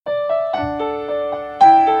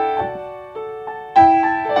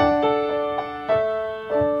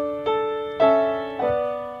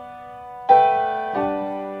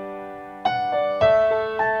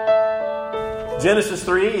Genesis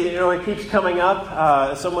 3, it keeps coming up,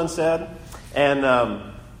 as someone said. And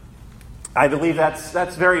I believe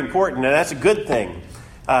that's very important, and that's a good thing.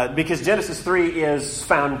 Because Genesis 3 is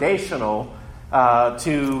foundational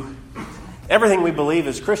to everything we believe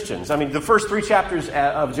as Christians. I mean, the first 3 chapters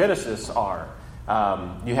of Genesis are.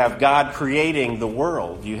 You have God creating the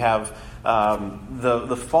world. You have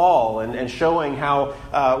the fall and showing how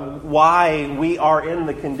why we are in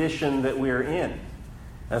the condition that we're in.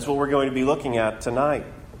 That's what we're going to be looking at tonight.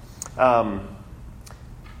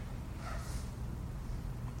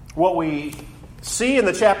 What we see in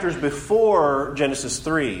the chapters before Genesis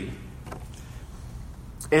 3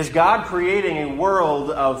 is God creating a world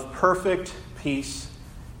of perfect peace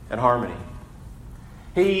and harmony.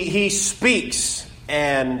 He speaks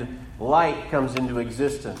and light comes into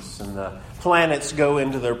existence and the planets go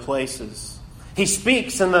into their places. He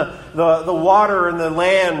speaks and the water and the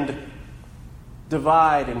land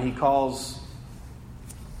divide, and he calls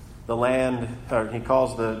the land, or he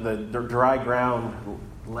calls the dry ground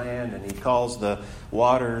land, and he calls the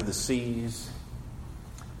water the seas.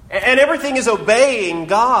 And everything is obeying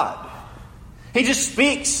God. He just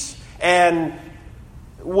speaks, and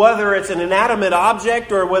whether it's an inanimate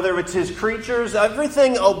object or whether it's his creatures,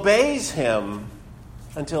 everything obeys him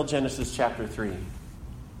until Genesis chapter 3.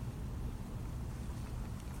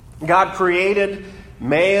 God created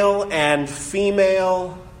male and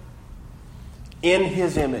female in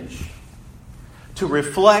his image to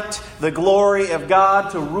reflect the glory of God,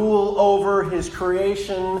 to rule over his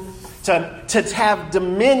creation, to have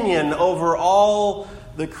dominion over all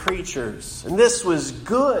the creatures. And this was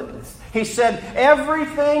good. He said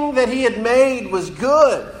everything that he had made was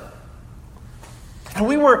good. And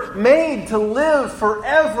we were made to live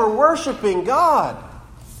forever worshiping God.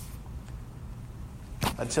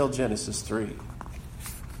 Until Genesis 3.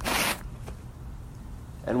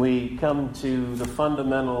 And we come to the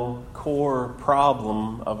fundamental core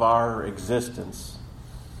problem of our existence.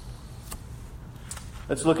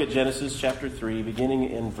 Let's look at Genesis chapter 3, beginning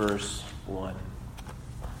in verse 1.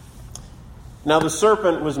 Now the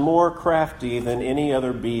serpent was more crafty than any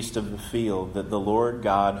other beast of the field that the Lord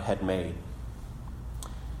God had made.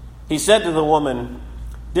 He said to the woman,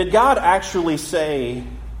 "Did God actually say,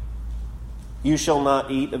 'You shall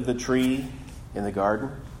not eat of the tree in the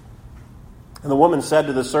garden'?" And the woman said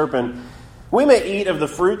to the serpent, "We may eat of the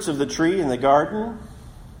fruits of the tree in the garden.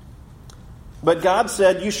 But God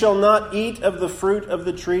said, 'You shall not eat of the fruit of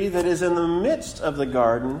the tree that is in the midst of the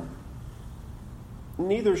garden,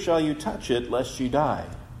 neither shall you touch it, lest you die.'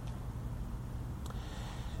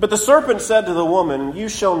 But the serpent said to the woman, 'You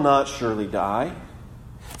shall not surely die.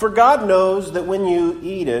 For God knows that when you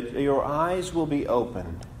eat it, your eyes will be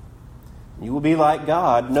opened. You will be like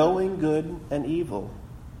God, knowing good and evil.'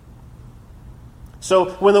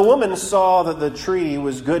 So when the woman saw that the tree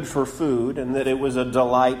was good for food, and that it was a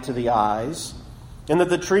delight to the eyes, and that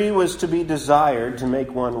the tree was to be desired to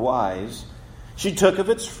make one wise, she took of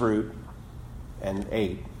its fruit and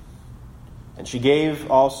ate. And she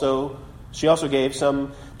also gave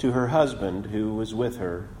some to her husband who was with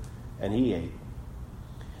her, and he ate.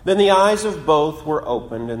 Then the eyes of both were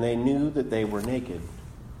opened, and they knew that they were naked.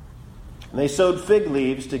 And they sewed fig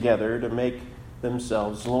leaves together to make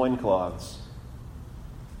themselves loincloths.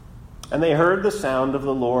 And they heard the sound of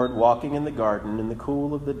the Lord walking in the garden in the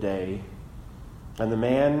cool of the day. And the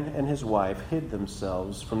man and his wife hid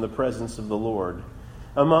themselves from the presence of the Lord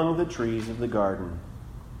among the trees of the garden.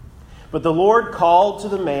 But the Lord called to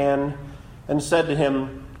the man and said to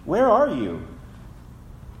him, 'Where are you?'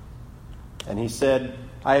 And he said,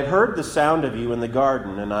 'I have heard the sound of you in the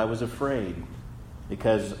garden, and I was afraid,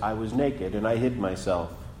 because I was naked, and I hid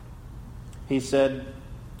myself.' He said,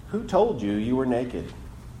 'Who told you you were naked?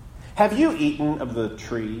 Have you eaten of the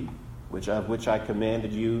tree of which I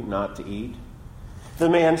commanded you not to eat?' The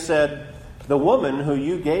man said, 'The woman who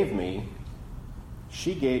you gave me,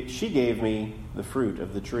 she gave me the fruit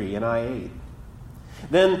of the tree, and I ate.'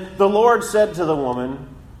 Then the Lord said to the woman,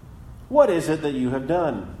 'What is it that you have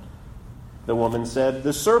done?' The woman said,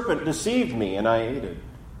 'The serpent deceived me, and I ate it.'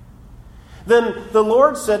 Then the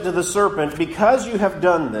Lord said to the serpent, 'Because you have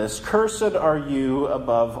done this, cursed are you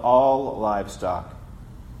above all livestock,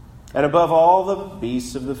 and above all the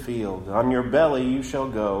beasts of the field. On your belly you shall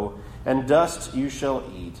go, and dust you shall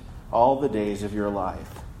eat all the days of your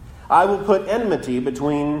life. I will put enmity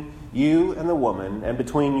between you and the woman, and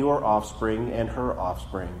between your offspring and her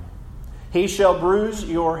offspring. He shall bruise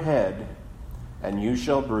your head, and you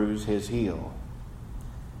shall bruise his heel.'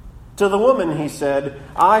 To the woman he said,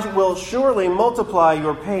 'I will surely multiply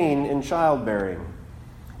your pain in childbearing.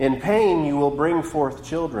 In pain you will bring forth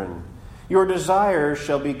children. Your desires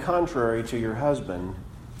shall be contrary to your husband,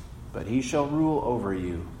 but he shall rule over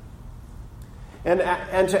you. And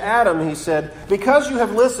to Adam he said, because you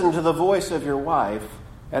have listened to the voice of your wife,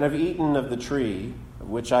 and have eaten of the tree of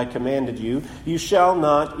which I commanded you, you shall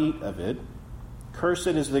not eat of it. Cursed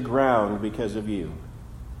is the ground because of you.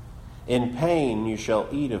 In pain you shall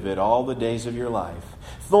eat of it all the days of your life.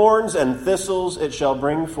 Thorns and thistles it shall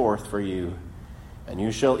bring forth for you, and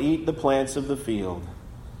you shall eat the plants of the field.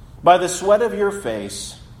 By the sweat of your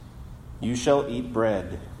face you shall eat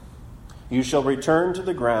bread. You shall return to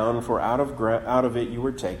the ground, for out of it you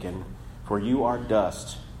were taken, for you are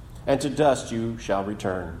dust, and to dust you shall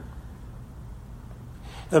return.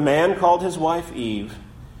 The man called his wife Eve,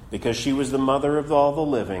 because she was the mother of all the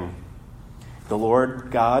living. The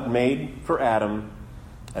Lord God made for Adam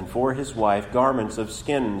and for his wife garments of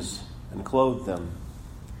skins and clothed them.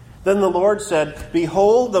 Then the Lord said,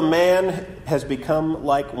 behold, the man has become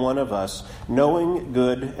like one of us, knowing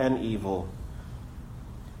good and evil.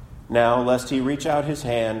 Now, lest he reach out his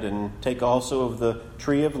hand and take also of the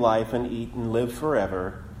tree of life and eat and live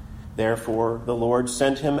forever, therefore the Lord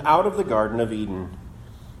sent him out of the Garden of Eden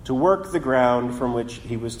to work the ground from which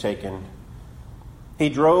he was taken. He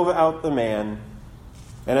drove out the man,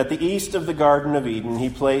 and at the east of the Garden of Eden he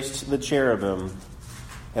placed the cherubim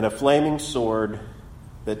and a flaming sword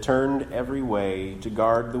that turned every way to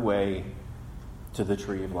guard the way to the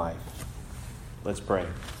tree of life. Let's pray.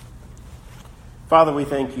 Father, we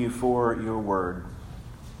thank you for your word.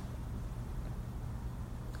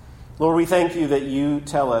 Lord, we thank you that you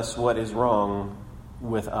tell us what is wrong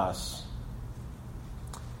with us.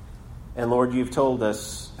 And Lord, you've told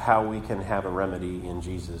us how we can have a remedy in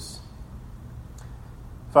Jesus.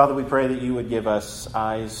 Father, we pray that you would give us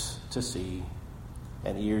eyes to see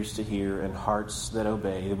and ears to hear and hearts that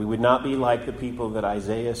obey, that we would not be like the people that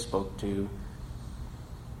Isaiah spoke to,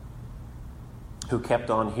 who kept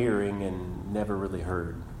on hearing and never really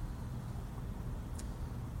heard.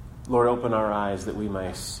 Lord, open our eyes that we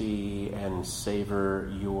may see and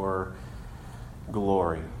savor your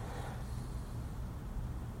glory.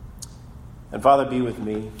 And Father, be with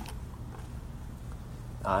me.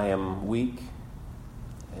 I am weak,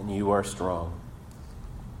 and you are strong.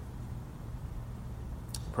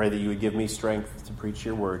 Pray that you would give me strength to preach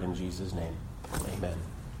your word in Jesus' name. Amen.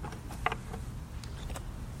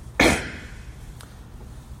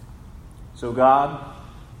 So God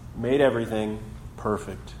made everything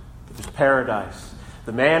perfect. It was paradise.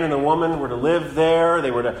 The man and the woman were to live there.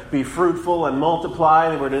 They were to be fruitful and multiply.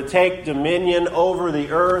 They were to take dominion over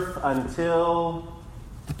the earth until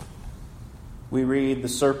we read the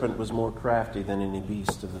serpent was more crafty than any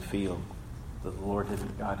beast of the field that the Lord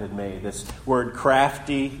God had made. This word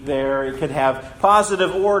crafty there, it could have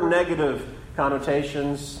positive or negative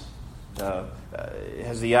connotations. It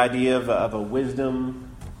has the idea of a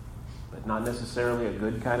wisdom, but not necessarily a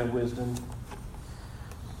good kind of wisdom.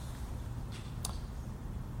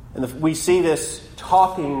 And we see this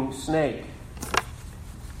talking snake.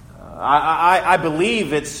 I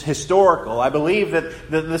believe it's historical. I believe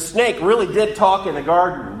that the snake really did talk in the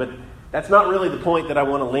garden, but that's not really the point that I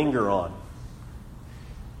want to linger on.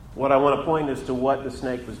 What I want to point is to what the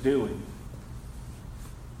snake was doing.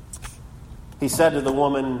 He said to the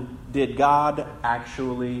woman, "Did God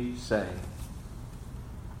actually say?"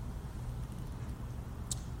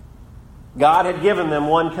 God had given them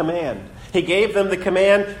one command. He gave them the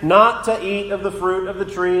command not to eat of the fruit of the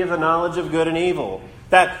tree of the knowledge of good and evil.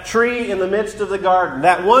 That tree in the midst of the garden,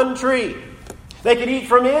 that one tree. They could eat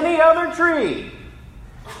from any other tree.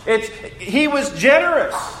 He was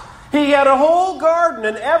generous. He had a whole garden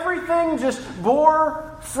and everything just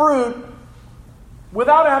bore fruit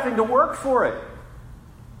without having to work for it.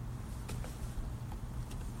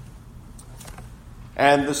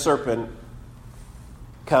 And the serpent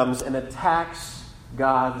comes and attacks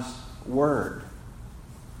God's word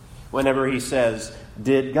whenever he says,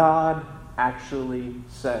 "Did God actually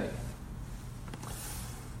say?"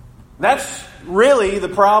 That's really the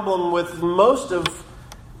problem with most of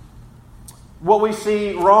what we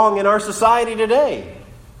see wrong in our society today.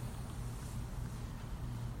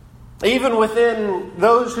 Even within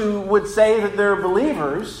those who would say that they're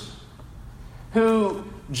believers, who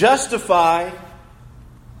justify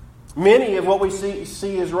many of what we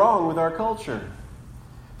see is wrong with our culture.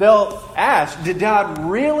 They'll ask, did God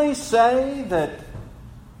really say that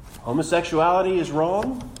homosexuality is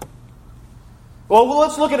wrong? Well,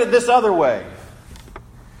 let's look at it this other way.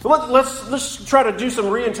 So let's try to do some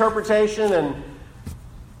reinterpretation,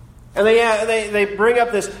 and they bring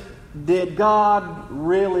up this, did God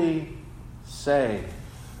really say?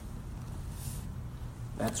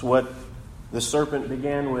 That's what the serpent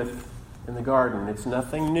began with in the garden. It's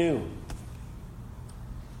nothing new.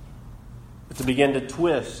 But to begin to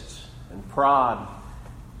twist and prod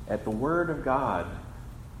at the Word of God,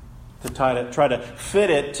 to try to fit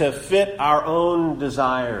it to fit our own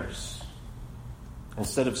desires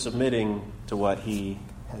instead of submitting to what He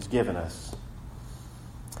has given us.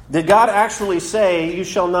 Did God actually say, "You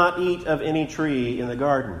shall not eat of any tree in the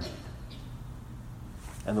garden"?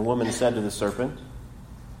 And the woman said to the serpent,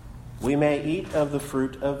 "We may eat of the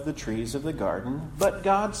fruit of the trees of the garden, but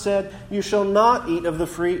God said, 'You shall not eat of the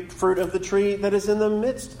fruit of the tree that is in the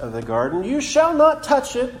midst of the garden. You shall not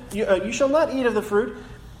touch it. You shall not eat of the fruit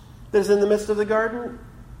that is in the midst of the garden,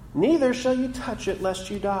 neither shall you touch it, lest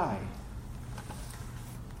you die.'"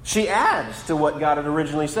 She adds to what God had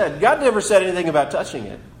originally said. God never said anything about touching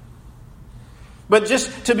it. But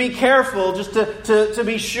just to be careful, just to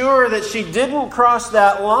be sure that she didn't cross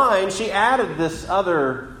that line, she added this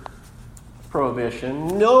other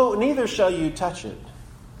prohibition. "No, neither shall you touch it."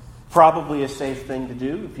 Probably a safe thing to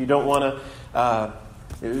do if you don't want to.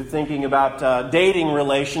 Thinking about dating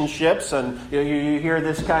relationships, and you hear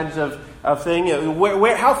this kinds of thing.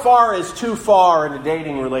 How far is too far in a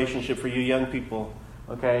dating relationship for you young people?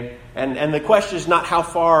 Okay, and the question is not how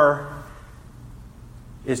far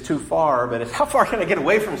is too far, but it's how far can I get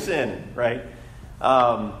away from sin, right?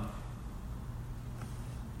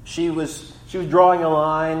 She was drawing a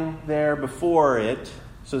line there before it,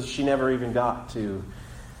 so she never even got to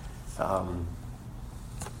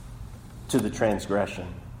the transgression.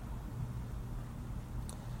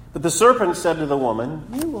 But the serpent said to the woman,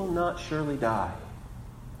 "You will not surely die."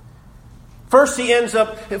 First he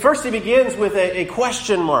begins with a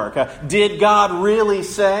question mark. Did God really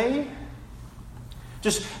say?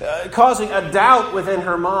 Just causing a doubt within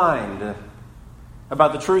her mind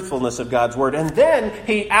about the truthfulness of God's word. And then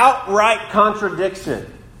he outright contradicts it.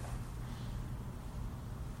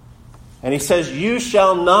 And he says, "You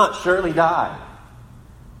shall not surely die."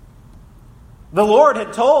 The Lord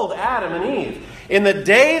had told Adam and Eve, "In the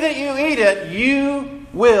day that you eat it, you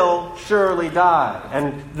will surely die."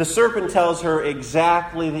 And the serpent tells her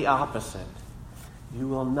exactly the opposite. You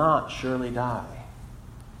will not surely die.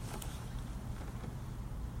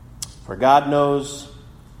 For God knows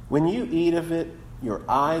when you eat of it, your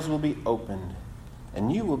eyes will be opened,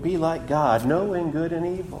 and you will be like God, knowing good and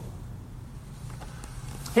evil.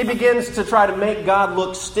 He begins to try to make God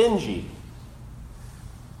look stingy.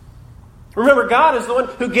 Remember, God is the one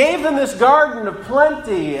who gave them this garden of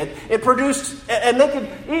plenty. It produced, and they could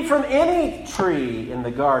eat from any tree in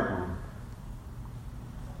the garden.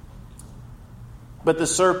 But the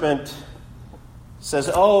serpent says,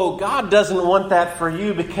 "Oh, God doesn't want that for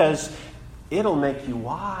you because it'll make you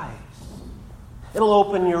wise. It'll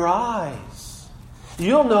open your eyes.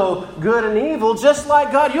 You'll know good and evil just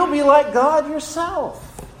like God. You'll be like God yourself."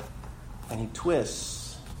 And he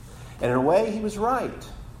twists. And in a way, he was right.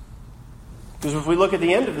 Because if we look at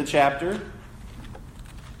the end of the chapter,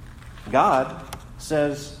 God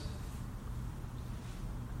says,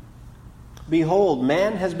 "Behold,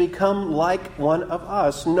 man has become like one of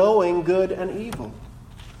us, knowing good and evil."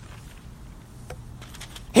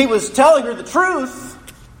 He was telling her the truth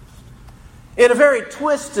in a very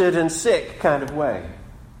twisted and sick kind of way.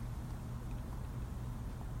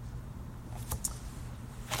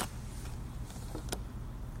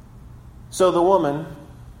 So the woman,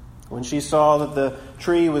 when she saw that the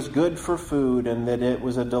tree was good for food and that it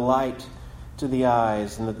was a delight to the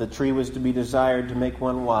eyes and that the tree was to be desired to make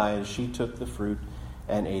one wise, she took the fruit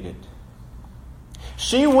and ate it.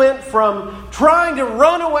 She went from trying to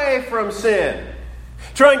run away from sin,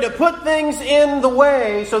 trying to put things in the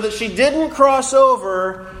way so that she didn't cross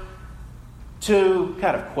over, to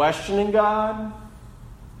kind of questioning God,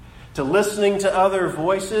 to listening to other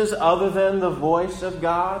voices other than the voice of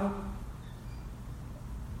God.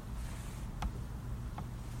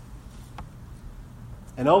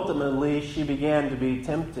 And ultimately, she began to be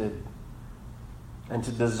tempted and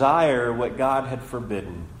to desire what God had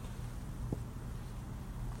forbidden.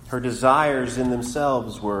 Her desires in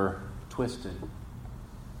themselves were twisted.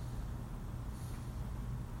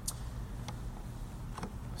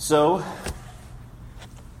 So,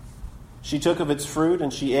 she took of its fruit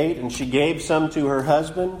and she ate, and she gave some to her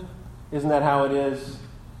husband. Isn't that how it is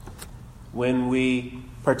when we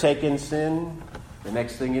partake in sin? The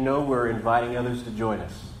next thing you know, we're inviting others to join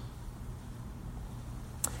us.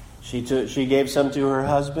 She gave some to her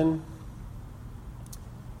husband.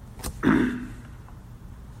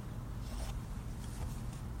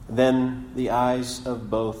 Then the eyes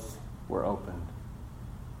of both were opened.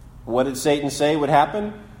 What did Satan say would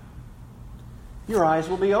happen? Your eyes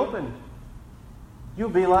will be opened. You'll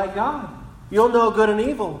be like God. You'll know good and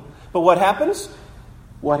evil. But what happens?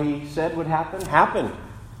 What he said would happen, happened.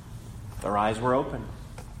 Their eyes were open.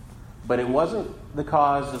 But it wasn't the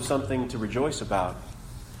cause of something to rejoice about.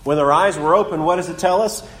 When their eyes were open, what does it tell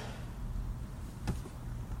us?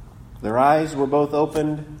 Their eyes were both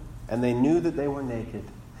opened, and they knew that they were naked.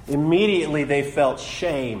 Immediately they felt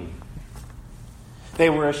shame. They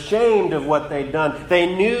were ashamed of what they'd done.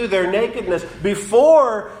 They knew their nakedness.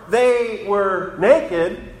 Before they were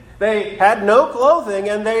naked, they had no clothing,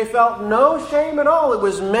 and they felt no shame at all. It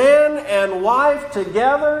was man and wife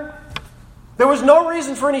together. There was no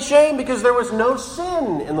reason for any shame because there was no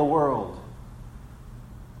sin in the world.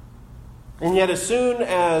 And yet as soon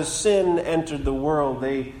as sin entered the world,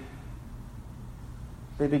 they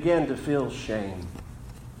began to feel shame.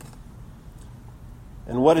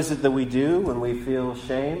 And what is it that we do when we feel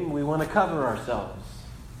shame? We want to cover ourselves.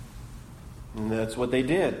 And that's what they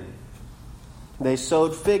did. They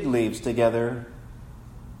sewed fig leaves together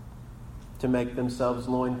to make themselves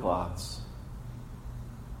loincloths.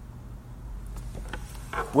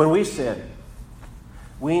 When we sin,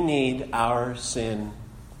 we need our sin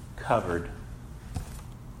covered.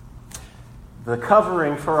 The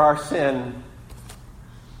covering for our sin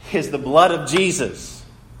is the blood of Jesus.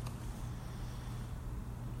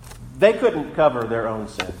 They couldn't cover their own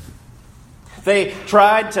sin. They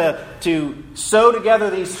tried to sew together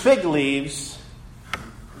these fig leaves,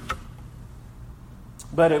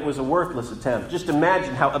 but it was a worthless attempt. Just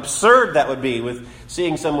imagine how absurd that would be with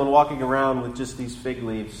seeing someone walking around with just these fig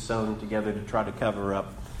leaves sewn together to try to cover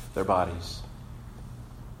up their bodies.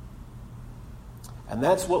 And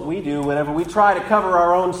that's what we do whenever we try to cover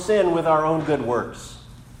our own sin with our own good works.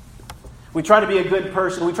 We try to be a good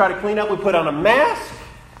person. We try to clean up. We put on a mask.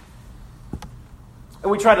 And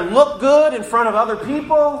we try to look good in front of other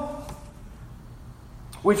people.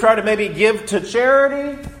 We try to maybe give to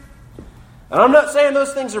charity. And I'm not saying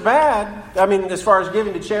those things are bad. I mean, as far as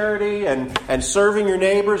giving to charity and serving your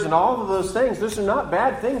neighbors and all of those things, those are not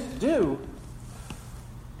bad things to do.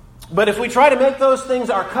 But if we try to make those things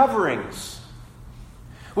our coverings,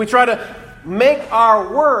 we try to make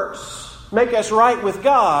our works make us right with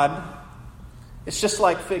God, it's just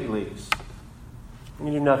like fig leaves.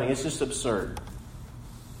 You do nothing. It's just absurd.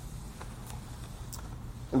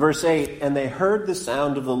 In verse 8, and they heard the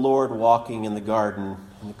sound of the Lord walking in the garden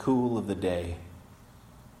in the cool of the day.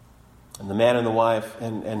 And the man and the wife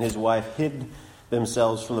and his wife hid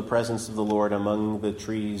themselves from the presence of the Lord among the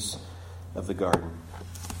trees of the garden.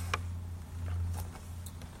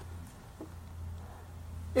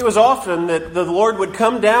 It was often that the Lord would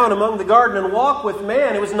come down among the garden and walk with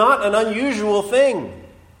man. It was not an unusual thing.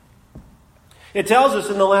 It tells us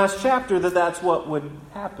in the last chapter that that's what would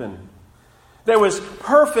happen. There was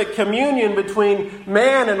perfect communion between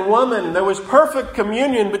man and woman. There was perfect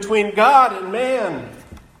communion between God and man.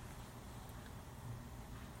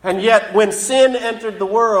 And yet, when sin entered the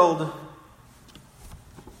world,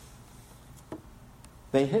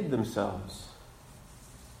 they hid themselves.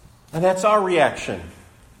 And that's our reaction.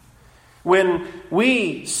 When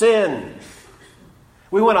we sin,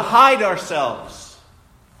 we want to hide ourselves.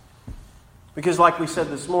 Because like we said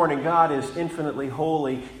this morning, God is infinitely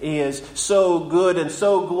holy. He is so good and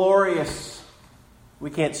so glorious. We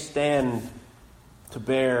can't stand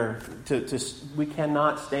we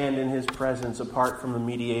cannot stand in His presence apart from the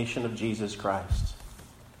mediation of Jesus Christ.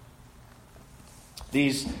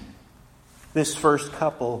 This first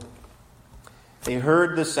couple, they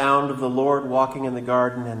heard the sound of the Lord walking in the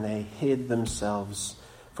garden, and they hid themselves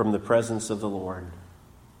from the presence of the Lord.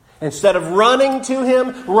 Instead of running to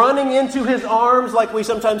Him, running into His arms like we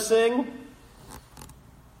sometimes sing,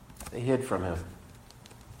 they hid from Him.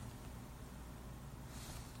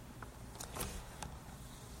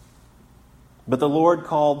 But the Lord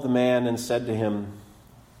called the man and said to him,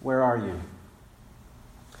 "Where are you?"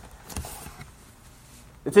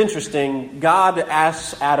 It's interesting. God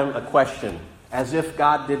asks Adam a question, as if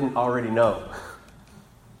God didn't already know.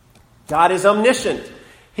 God is omniscient.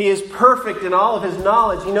 He is perfect in all of His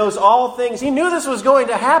knowledge. He knows all things. He knew this was going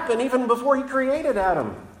to happen even before He created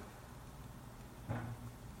Adam.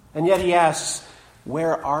 And yet He asks,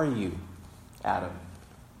 "Where are you, Adam?"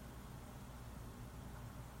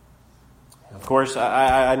 Of course,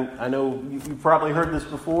 I know you've probably heard this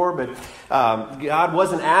before, but God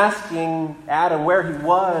wasn't asking Adam where he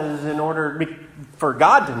was in order for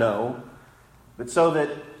God to know, but so that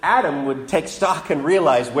Adam would take stock and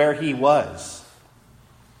realize where he was.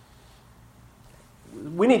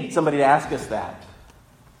 We need somebody to ask us that.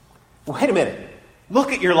 Wait a minute.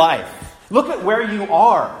 Look at your life. Look at where you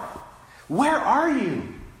are. Where are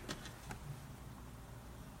you?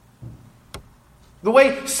 The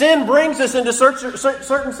way sin brings us into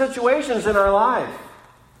certain situations in our life.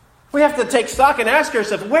 We have to take stock and ask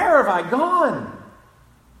ourselves, where have I gone?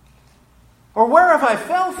 Or where have I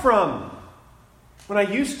fell from? When I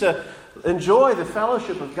used to enjoy the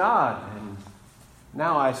fellowship of God, and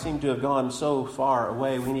now I seem to have gone so far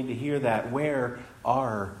away. We need to hear that. Where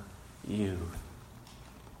are you?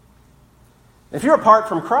 If you're apart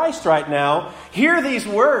from Christ right now, hear these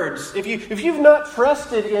words. If you've not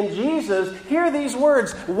trusted in Jesus, hear these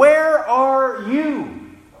words. Where are you?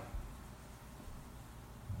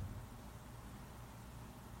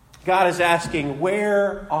 God is asking,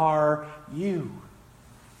 where are you?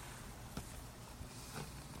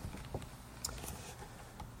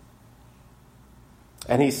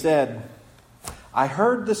 And he said, I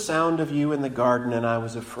heard the sound of you in the garden, and I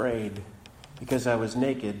was afraid, because I was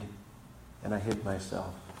naked, and I hid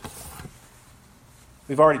myself.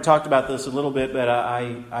 We've already talked about this a little bit, but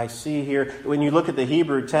I see here, when you look at the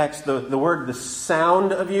Hebrew text, the word, the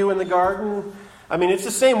sound of you in the garden, I mean, it's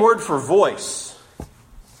the same word for voice.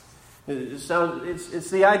 It's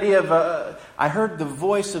the idea of, I heard the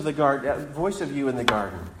voice of the garden, voice of you in the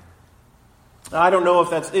garden. I don't know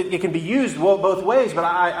if it can be used both ways, but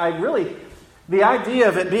I really, the idea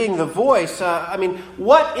of it being the voice,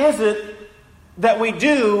 what is it that we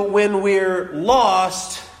do when we're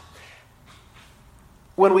lost,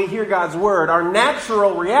 when we hear God's word? Our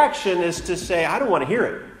natural reaction is to say, I don't want to hear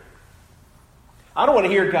it. I don't want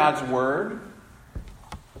to hear God's word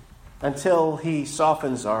until He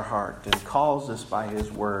softens our heart and calls us by His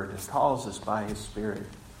word and calls us by His Spirit.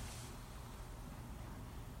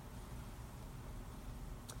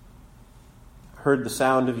 I heard the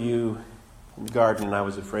sound of you in the garden, and I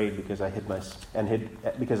was afraid because I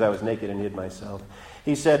was naked and hid myself.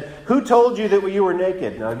 He said, who told you that you were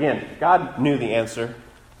naked? Now again, God knew the answer.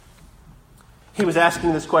 He was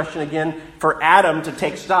asking this question again for Adam to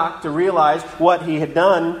take stock, to realize what he had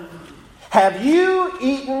done. Have you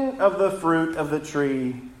eaten of the fruit of the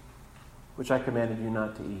tree which I commanded you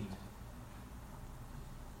not to eat?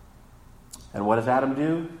 And what does Adam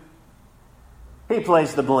do? He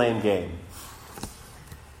plays the blame game.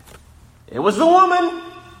 It was the woman.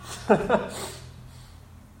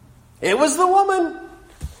 It was the woman.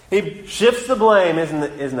 He shifts the blame.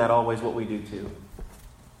 Isn't that always what we do too?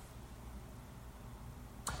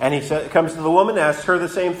 And he comes to the woman, asks her the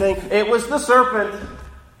same thing. It was the serpent.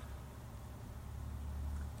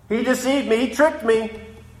 He deceived me. He tricked me.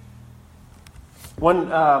 One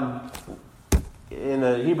in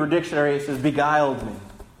the Hebrew dictionary it says beguiled me.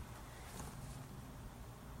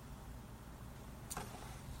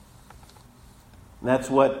 And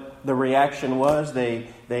that's what the reaction was.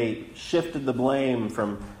 They shifted the blame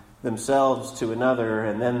from themselves to another,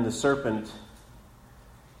 and then the serpent,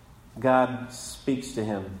 God speaks to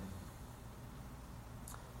him.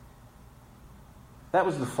 That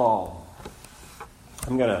was the fall.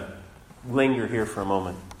 I'm going to linger here for a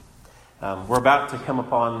moment. We're about to come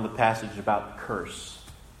upon the passage about the curse.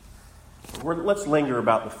 Let's linger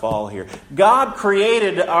about the fall here. God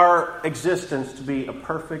created our existence to be a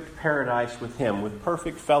perfect paradise with Him, with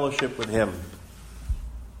perfect fellowship with Him.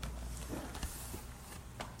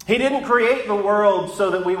 He didn't create the world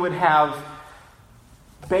so that we would have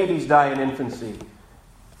babies die in infancy.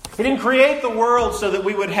 He didn't create the world so that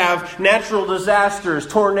we would have natural disasters,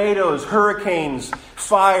 tornadoes, hurricanes,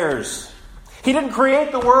 fires. He didn't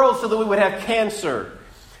create the world so that we would have cancer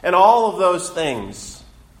and all of those things.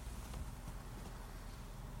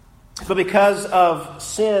 But because of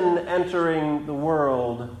sin entering the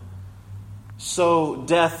world, so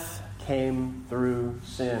death came through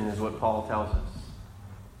sin, is what Paul tells us.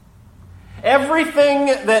 Everything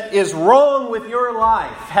that is wrong with your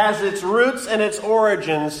life has its roots and its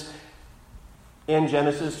origins in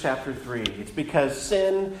Genesis chapter 3. It's because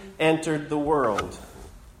sin entered the world.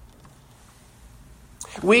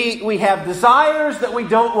 We have desires that we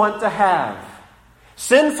don't want to have.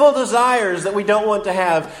 Sinful desires that we don't want to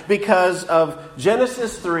have because of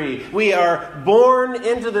Genesis 3. We are born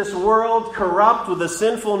into this world corrupt with a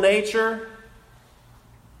sinful nature.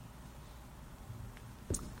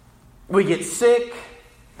 We get sick.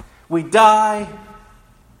 We die.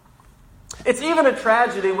 It's even a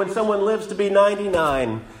tragedy when someone lives to be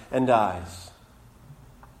 99 and dies.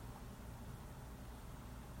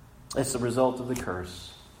 It's the result of the curse.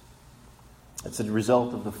 It's a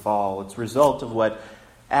result of the fall. It's a result of what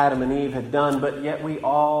Adam and Eve had done, but yet we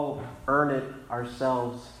all earn it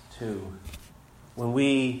ourselves too. When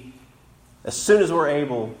we, as soon as we're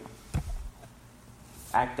able,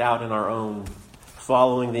 act out in our own,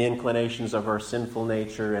 following the inclinations of our sinful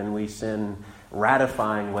nature, and we sin,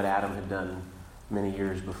 ratifying what Adam had done many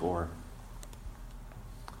years before.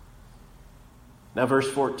 Now, verse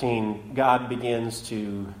 14, God begins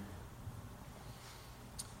to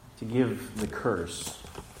give the curse.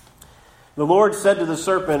 The Lord said to the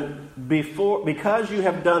serpent, because you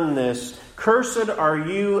have done this, cursed are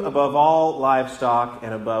you above all livestock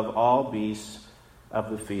and above all beasts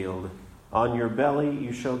of the field. On your belly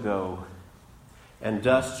you shall go, and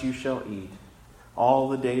dust you shall eat all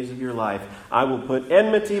the days of your life. I will put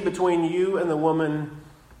enmity between you and the woman,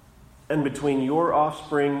 and between your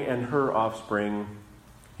offspring and her offspring.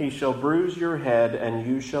 He shall bruise your head, and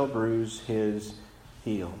you shall bruise his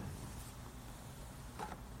heel.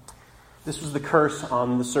 This was the curse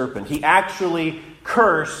on the serpent. He actually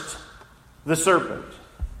cursed the serpent.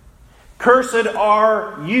 Cursed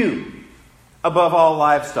are you above all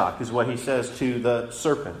livestock, is what he says to the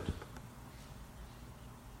serpent.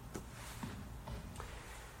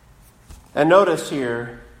 And notice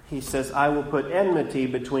here, he says, I will put enmity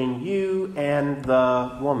between you and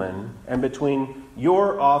the woman, and between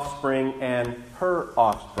your offspring and her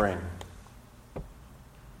offspring.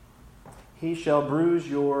 He shall bruise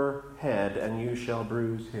your head, and you shall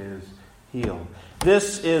bruise his heel.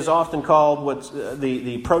 This is often called what's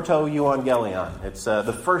the proto-evangelion. It's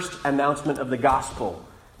the first announcement of the gospel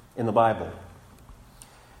in the Bible.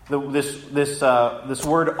 This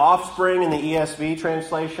word offspring in the ESV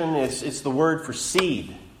translation, it's the word for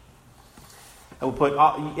seed. I will put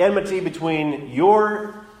enmity between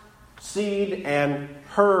your seed and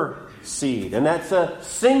her seed. And that's a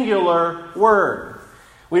singular word.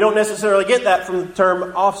 We don't necessarily get that from the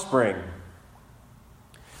term offspring.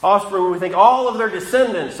 Offspring, we think all of their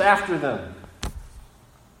descendants after them.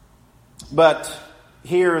 But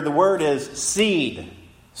here the word is seed,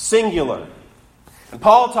 singular. And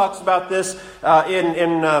Paul talks about this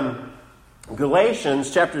in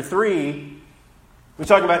Galatians chapter 3. We're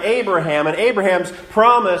talking about Abraham and Abraham's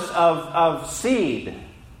promise of seed.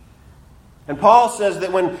 And Paul says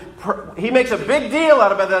that when he makes a big deal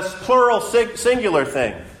out of this plural singular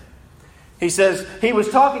thing. He says he was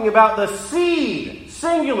talking about the seed,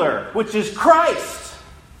 singular, which is Christ.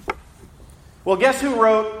 Well, guess who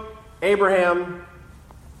wrote Abraham's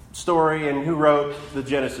story and who wrote the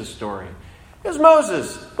Genesis story? It was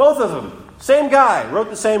Moses. Both of them. Same guy. Wrote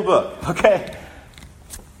the same book. Okay?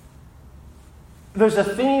 There's a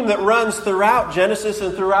theme that runs throughout Genesis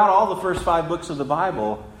and throughout all the first 5 books of the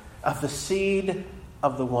Bible of the seed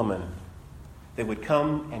of the woman that would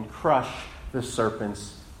come and crush the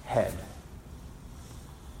serpent's head.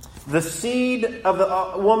 The seed of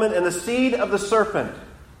the woman and the seed of the serpent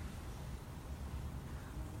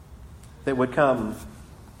that would come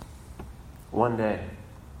one day.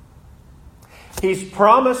 He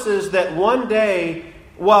promises that one day,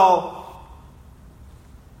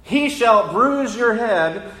 he shall bruise your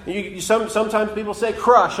head. Sometimes people say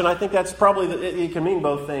crush, and I think that's probably, it can mean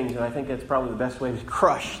both things, and I think that's probably the best way to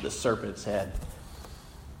crush the serpent's head.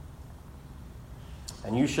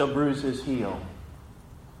 And you shall bruise his heel.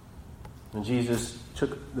 And Jesus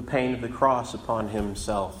took the pain of the cross upon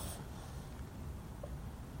himself.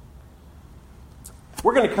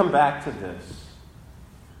 We're going to come back to this.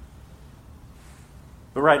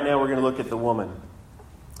 But right now we're going to look at the woman.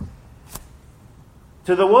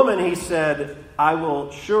 To the woman he said, I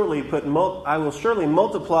will surely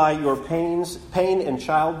multiply your pain in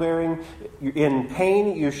childbearing. In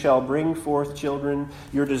pain you shall bring forth children.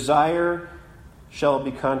 Your desire shall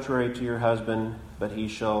be contrary to your husband, but he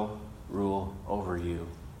shall rule over you.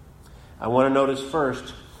 I want to notice first,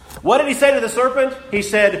 what did he say to the serpent? He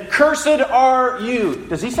said, cursed are you.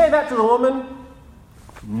 Does he say that to the woman?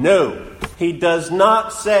 No. He does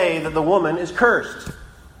not say that the woman is cursed.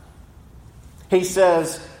 He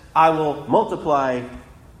says, I will multiply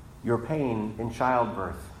your pain in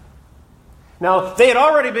childbirth. Now, they had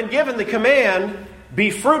already been given the command,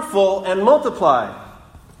 be fruitful and multiply.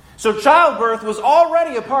 So childbirth was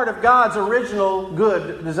already a part of God's original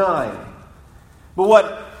good design. But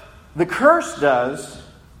what the curse does,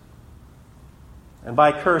 and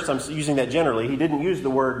by curse I'm using that generally, he didn't use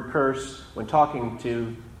the word curse when talking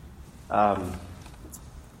to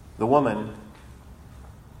the woman,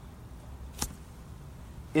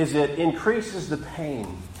 is it increases the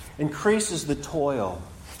pain, increases the toil.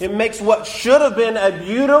 It makes what should have been a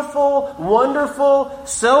beautiful, wonderful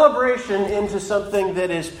celebration into something that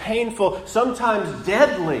is painful, sometimes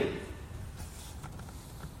deadly.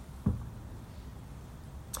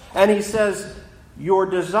 And he says, your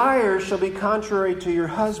desires shall be contrary to your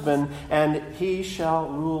husband, and he shall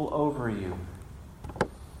rule over you.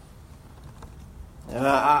 And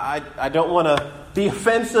I don't want to be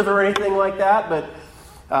offensive or anything like that, but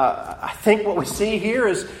I think what we see here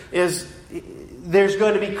is there's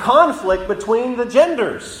going to be conflict between the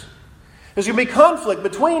genders. There's going to be conflict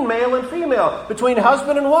between male and female, between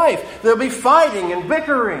husband and wife. There'll be fighting and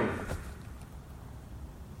bickering.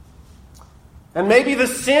 And maybe the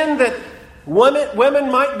sin that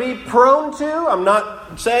women might be prone to, I'm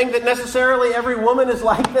not saying that necessarily every woman is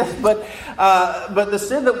like this, but the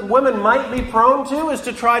sin that women might be prone to is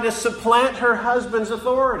to try to supplant her husband's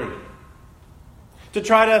authority. To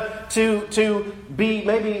try to be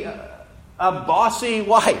maybe a bossy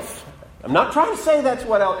wife. I'm not trying to say that's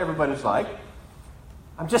what everybody's like.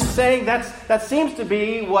 I'm just saying that seems to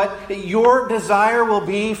be what your desire will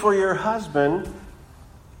be for your husband.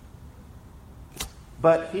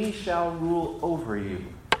 But he shall rule over you.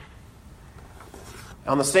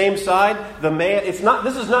 On the same side, the man.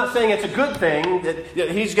 This is not saying it's a good thing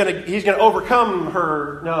that he's going to overcome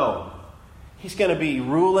her. No, he's going to be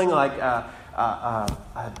ruling like a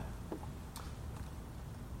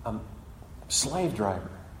slave driver.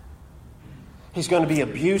 He's going to be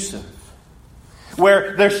abusive.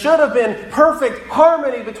 Where there should have been perfect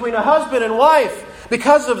harmony between a husband and wife,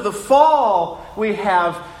 because of the fall, we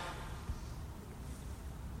have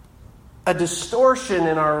a distortion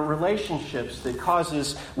in our relationships that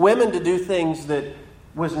causes women to do things that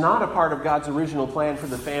was not a part of God's original plan for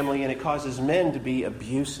the family, and it causes men to be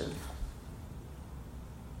abusive.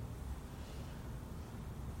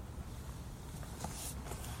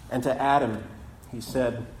 And to Adam, he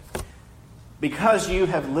said, because you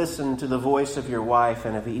have listened to the voice of your wife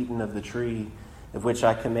and have eaten of the tree of which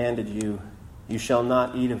I commanded you, you shall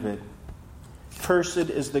not eat of it. Cursed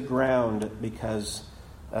is the ground because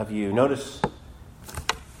of you. Notice,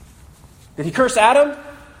 did he curse Adam?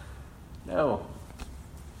 No.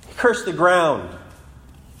 He cursed the ground.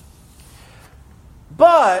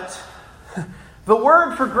 But the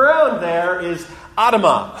word for ground there is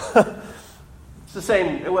Adamah. It's the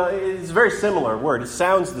same, well, it's a very similar word. It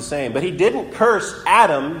sounds the same. But he didn't curse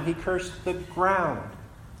Adam, he cursed the ground.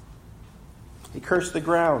 He cursed the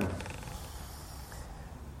ground.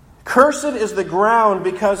 Cursed is the ground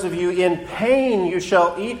because of you. In pain you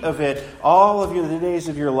shall eat of it all of the days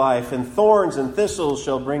of your life, and thorns and thistles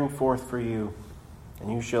shall bring forth for you,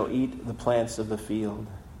 and you shall eat the plants of the field.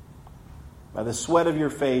 By the sweat of your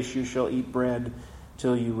face you shall eat bread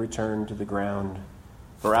till you return to the ground.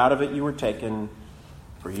 For out of it you were taken,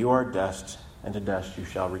 for you are dust, and to dust you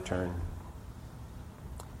shall return.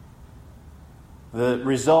 The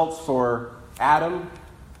results for Adam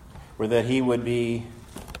were that he would be,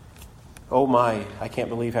 oh my, I can't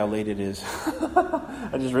believe how late it is.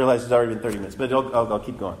 I just realized it's already been 30 minutes, but I'll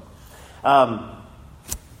keep going. The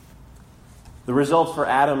results for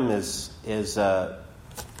Adam is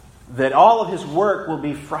that all of his work will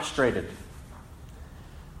be frustrated.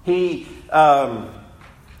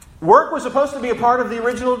 Work was supposed to be a part of the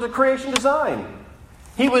original creation design.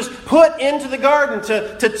 He was put into the garden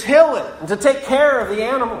to till it and to take care of the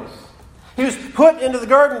animals. He was put into the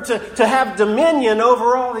garden to have dominion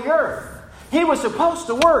over all the earth. He was supposed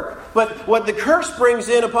to work, but what the curse brings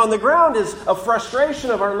in upon the ground is a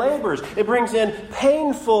frustration of our labors. It brings in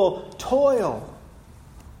painful toil.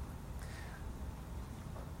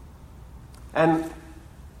 And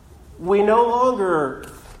we no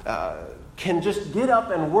longer can just get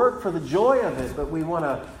up and work for the joy of it, but we want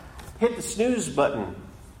to hit the snooze button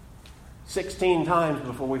 16 times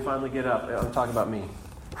before we finally get up. I'm talking about me.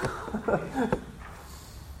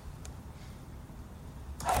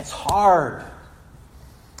 It's hard.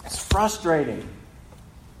 It's frustrating.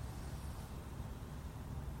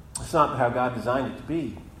 It's not how God designed it to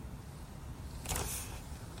be.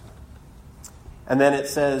 And then it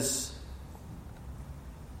says,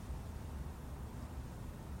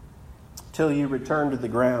 till you return to the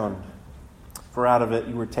ground, for out of it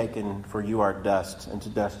you were taken, for you are dust, and to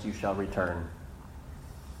dust you shall return.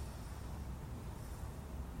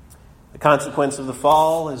 The consequence of the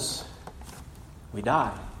fall is we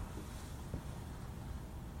die.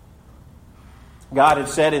 God had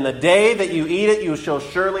said, in the day that you eat it, you shall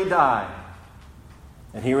surely die.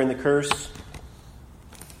 And here in the curse,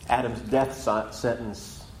 Adam's death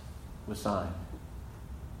sentence was signed.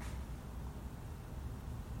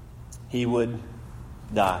 He would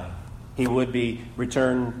die. He would be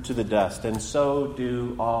returned to the dust. And so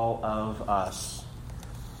do all of us.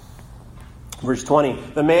 Verse 20,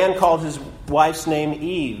 the man called his wife's name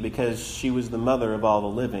Eve because she was the mother of all the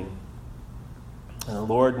living. And the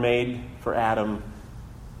Lord made for Adam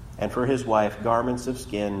and for his wife garments of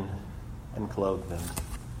skin and clothed them.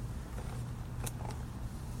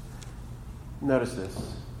 Notice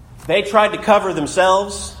this. They tried to cover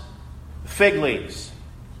themselves with fig leaves.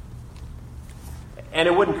 And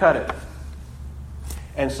it wouldn't cut it.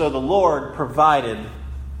 And so the Lord provided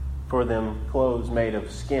for them clothes made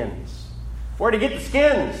of skins. Where did he get the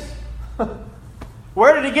skins?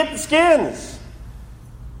 Where did he get the skins?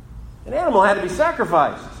 An animal had to be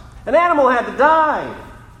sacrificed. An animal had to die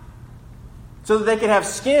so that they could have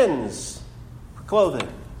skins for clothing.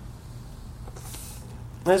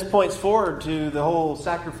 This points forward to the whole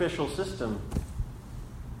sacrificial system.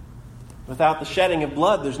 Without the shedding of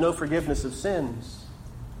blood, there's no forgiveness of sins.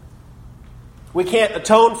 We can't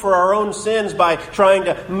atone for our own sins by trying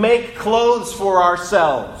to make clothes for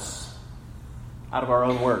ourselves out of our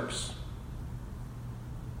own works.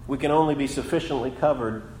 We can only be sufficiently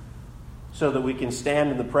covered so that we can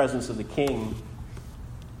stand in the presence of the King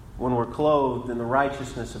when we're clothed in the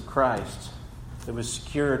righteousness of Christ that was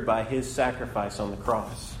secured by His sacrifice on the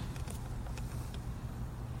cross.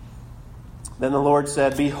 Then the Lord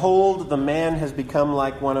said, "Behold, the man has become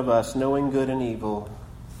like one of us, knowing good and evil.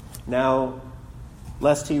 Now,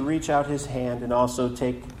 lest he reach out his hand and also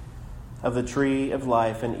take of the tree of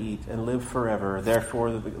life and eat and live forever.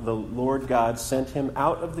 Therefore, the Lord God sent him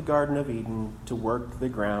out of the Garden of Eden to work the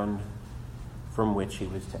ground from which he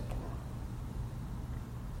was taken."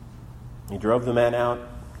 He drove the man out,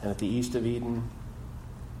 and at the east of Eden,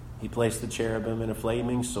 He placed the cherubim and a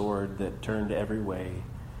flaming sword that turned every way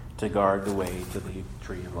to guard the way to the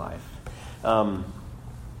tree of life.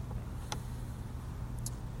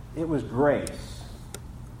 It was grace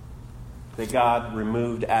that God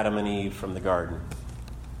removed Adam and Eve from the garden.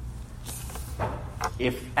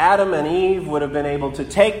 If Adam and Eve would have been able to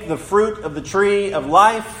take the fruit of the tree of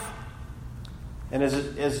life, and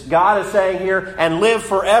as God is saying here, and live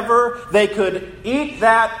forever, they could eat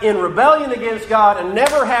that in rebellion against God and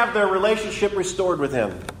never have their relationship restored with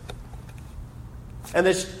Him. And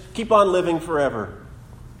they keep on living forever.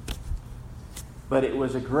 But it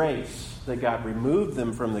was a grace that God removed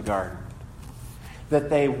them from the garden, that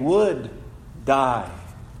they would die,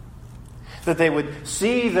 that they would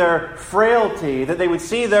see their frailty, that they would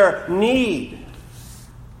see their need.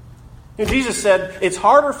 You know, Jesus said, it's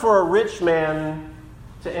harder for a rich man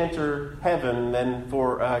to enter heaven than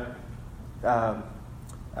for a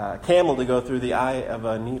camel to go through the eye of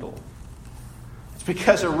a needle. It's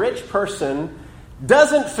because a rich person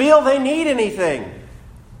doesn't feel they need anything.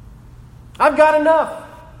 I've got enough.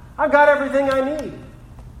 I've got everything I need.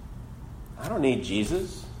 I don't need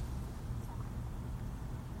Jesus.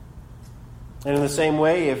 And in the same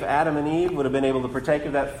way, if Adam and Eve would have been able to partake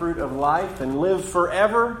of that fruit of life and live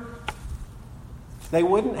forever, they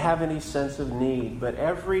wouldn't have any sense of need. But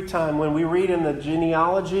every time, when we read in the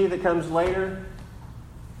genealogy that comes later,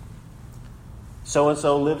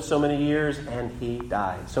 so-and-so lived so many years and he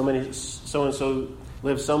died. So-and-so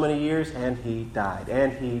lived so many years and he died.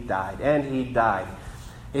 And he died. And he died.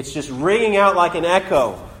 It's just ringing out like an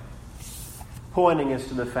echo, pointing us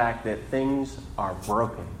to the fact that things are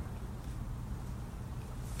broken.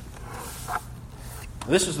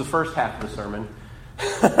 This is the first half of the sermon.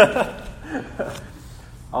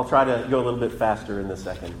 I'll try to go a little bit faster in the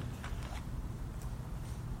second.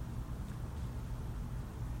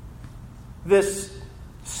 This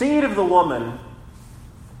seed of the woman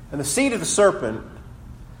and the seed of the serpent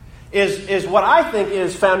is what I think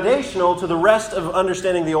is foundational to the rest of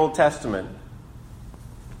understanding the Old Testament.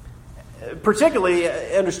 Particularly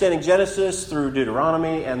understanding Genesis through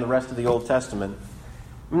Deuteronomy and the rest of the Old Testament.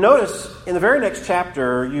 Notice in the very next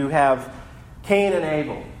chapter you have Cain and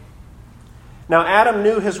Abel. Now Adam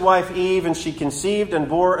knew his wife Eve, and she conceived and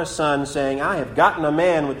bore a son, saying, I have gotten a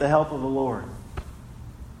man with the help of the Lord.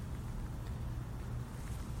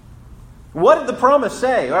 What did the promise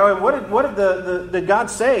say? What did God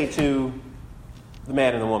say to the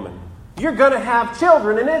man and the woman? You're going to have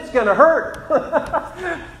children and it's going to hurt.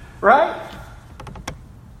 Right?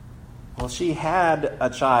 Well, she had a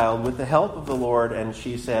child with the help of the Lord, and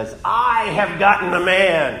she says, I have gotten a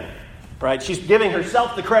man. Right? She's giving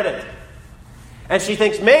herself the credit. And she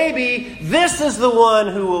thinks maybe this is the one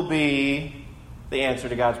who will be the answer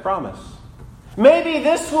to God's promise. Maybe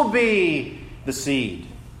this will be the seed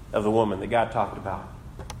of the woman that God talked about.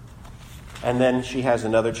 And then she has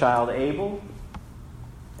another child, Abel.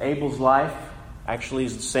 Abel's life actually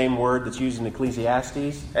is the same word that's used in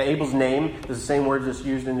Ecclesiastes. Abel's name is the same word that's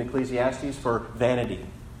used in Ecclesiastes for vanity,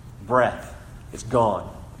 breath. It's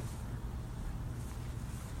gone.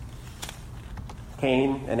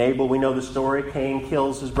 Cain and Abel, we know the story. Cain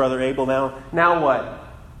kills his brother Abel. Now what?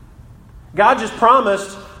 God just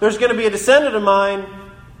promised there's going to be a descendant of mine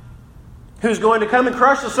who's going to come and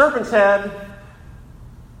crush the serpent's head.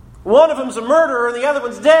 One of them's a murderer and the other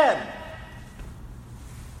one's dead.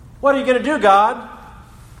 What are you going to do, God?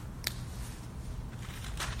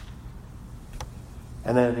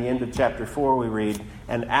 And then at the end of chapter 4 we read,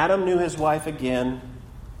 and Adam knew his wife again,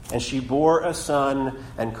 And she bore a son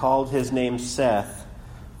and called his name Seth,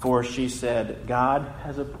 for she said, God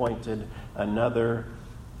has appointed another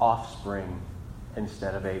offspring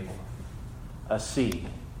instead of Abel, a seed.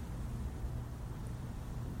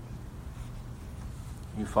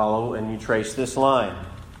 You follow and you trace this line.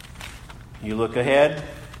 You look ahead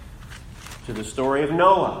to the story of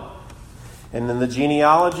Noah. And in the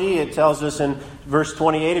genealogy, it tells us in verse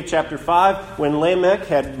 28 of chapter 5, when Lamech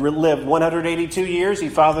had lived 182 years, he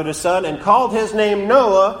fathered a son and called his name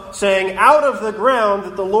Noah, saying, out of the ground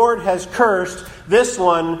that the Lord has cursed, this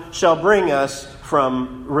one shall bring us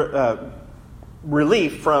from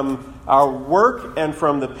relief from our work and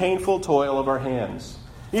from the painful toil of our hands.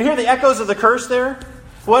 You hear the echoes of the curse there?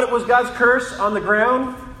 What was God's curse on the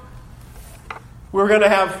ground? We're going to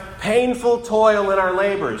have painful toil in our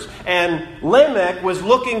labors. And Lamech was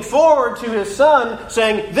looking forward to his son,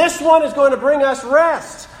 saying, this one is going to bring us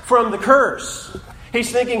rest from the curse.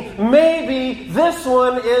 He's thinking, maybe this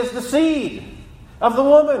one is the seed of the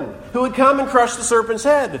woman who would come and crush the serpent's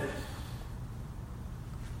head.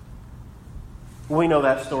 We know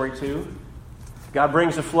that story too. God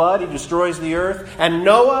brings a flood, he destroys the earth, and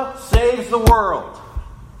Noah saves the world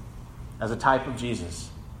as a type of Jesus.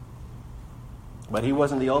 But he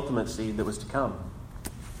wasn't the ultimate seed that was to come.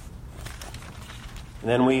 And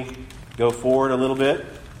then we go forward a little bit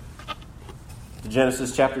to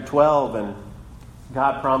Genesis chapter 12, and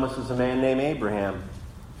God promises a man named Abraham,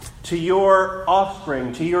 to your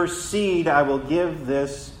offspring, to your seed, I will give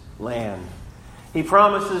this land. He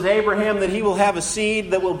promises Abraham that he will have a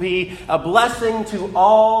seed that will be a blessing to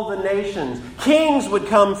all the nations. Kings would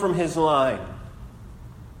come from his line.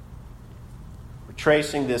 We're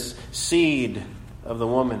tracing this seed of the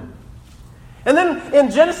woman. And then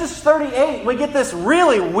in Genesis 38, we get this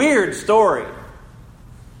really weird story.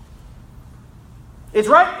 It's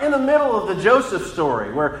right in the middle of the Joseph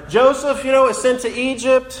story, where Joseph, is sent to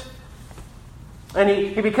Egypt, and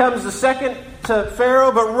he becomes the second to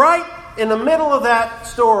Pharaoh. But right in the middle of that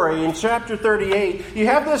story, in chapter 38, you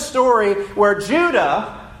have this story where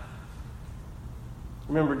Judah,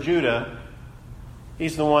 remember Judah,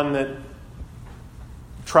 he's the one that,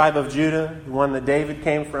 tribe of Judah, the one that David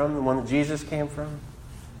came from, the one that Jesus came from,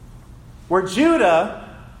 where Judah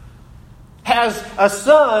has a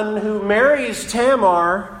son who marries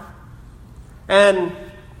Tamar, and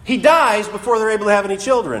he dies before they're able to have any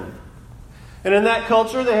children. And in that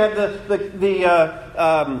culture, they had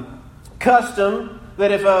the custom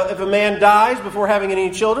that if a man dies before having any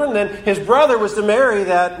children, then his brother was to marry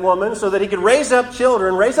that woman so that he could raise up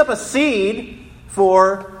children, raise up a seed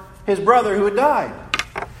for his brother who had died.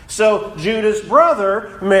 So Judah's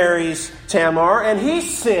brother marries Tamar, and he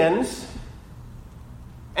sins,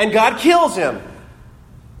 and God kills him.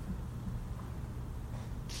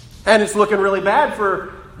 And it's looking really bad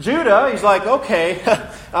for Judah. He's like, okay,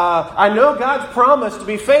 I know God's promise to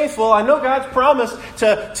be faithful. I know God's promise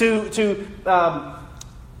to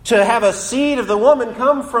have a seed of the woman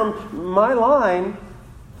come from my line.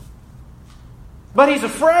 But he's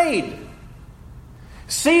afraid.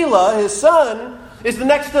 Selah, his son, is the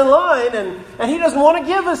next in line, and he doesn't want to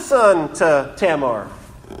give his son to Tamar.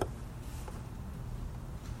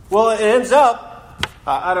 Well, it ends up,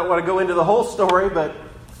 I don't want to go into the whole story, but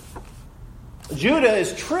Judah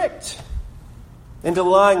is tricked into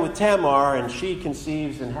lying with Tamar, and she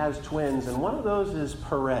conceives and has twins, and one of those is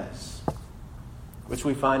Perez, which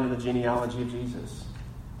we find in the genealogy of Jesus.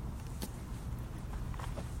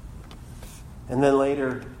 And then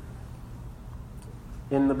later,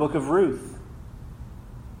 in the book of Ruth,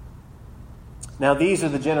 now these are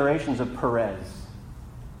the generations of Perez.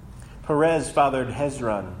 Perez fathered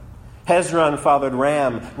Hezron. Hezron fathered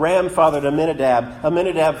Ram. Ram fathered Amminadab.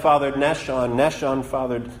 Amminadab fathered Nahshon. Nahshon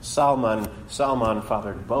fathered Salmon. Salmon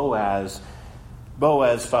fathered Boaz.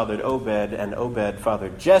 Boaz fathered Obed. And Obed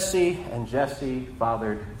fathered Jesse. And Jesse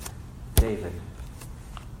fathered David.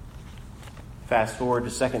 Fast forward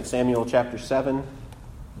to 2 Samuel chapter 7.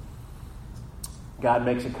 God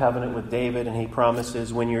makes a covenant with David, and he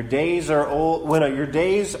promises, when your days are old, when your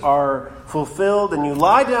days are fulfilled and you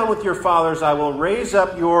lie down with your fathers, I will raise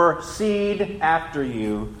up your seed after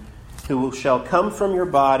you, who shall come from your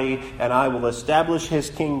body, and I will establish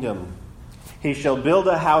his kingdom. He shall build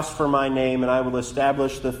a house for my name, and I will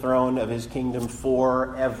establish the throne of his kingdom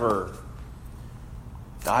forever.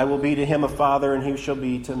 I will be to him a father, and he shall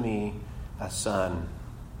be to me a son.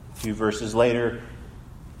 A few verses later,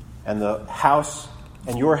 and the house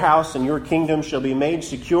and your kingdom shall be made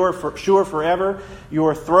sure forever.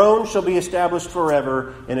 Your throne shall be established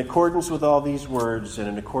forever. In accordance with all these words and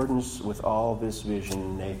in accordance with all this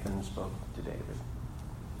vision, Nathan spoke to David.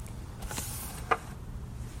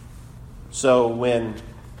 So when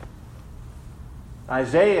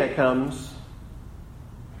Isaiah comes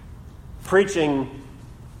preaching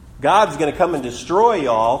God's going to come and destroy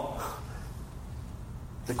y'all,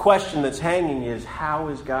 the question that's hanging is, how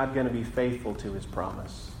is God going to be faithful to His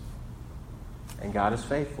promise? And God is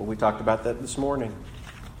faithful. We talked about that this morning.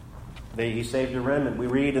 He saved a remnant. We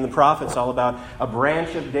read in the prophets all about a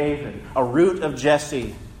branch of David, a root of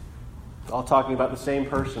Jesse. All talking about the same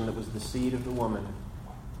person that was the seed of the woman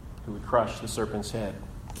who would crush the serpent's head.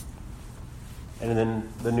 And then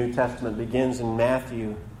the New Testament begins in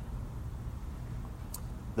Matthew,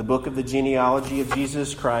 the book of the genealogy of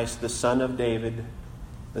Jesus Christ, the son of David,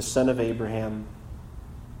 the son of Abraham.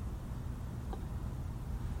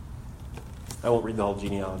 I won't read the whole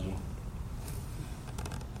genealogy.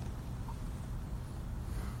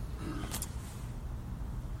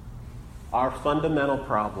 Our fundamental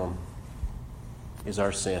problem is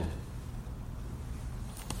our sin.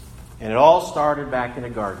 And it all started back in a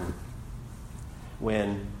garden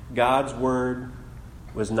when God's word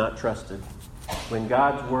was not trusted, when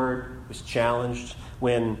God's word was challenged,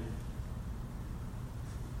 when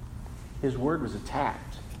His word was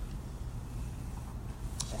attacked.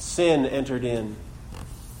 And sin entered in.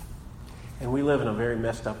 And we live in a very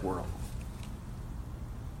messed up world.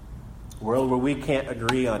 A world where we can't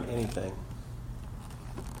agree on anything.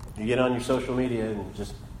 You get on your social media and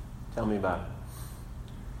just tell me about it.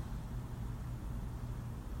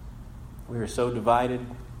 We are so divided.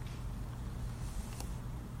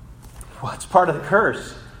 Well, it's part of the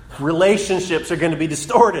curse. Relationships are going to be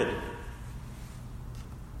distorted.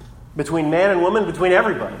 Between man and woman, between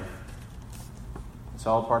everybody. It's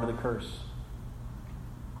all part of the curse.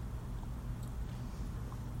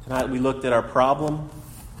 Tonight we looked at our problem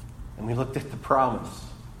and we looked at the promise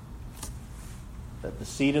that the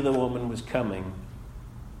seed of the woman was coming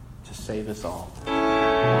to save us all.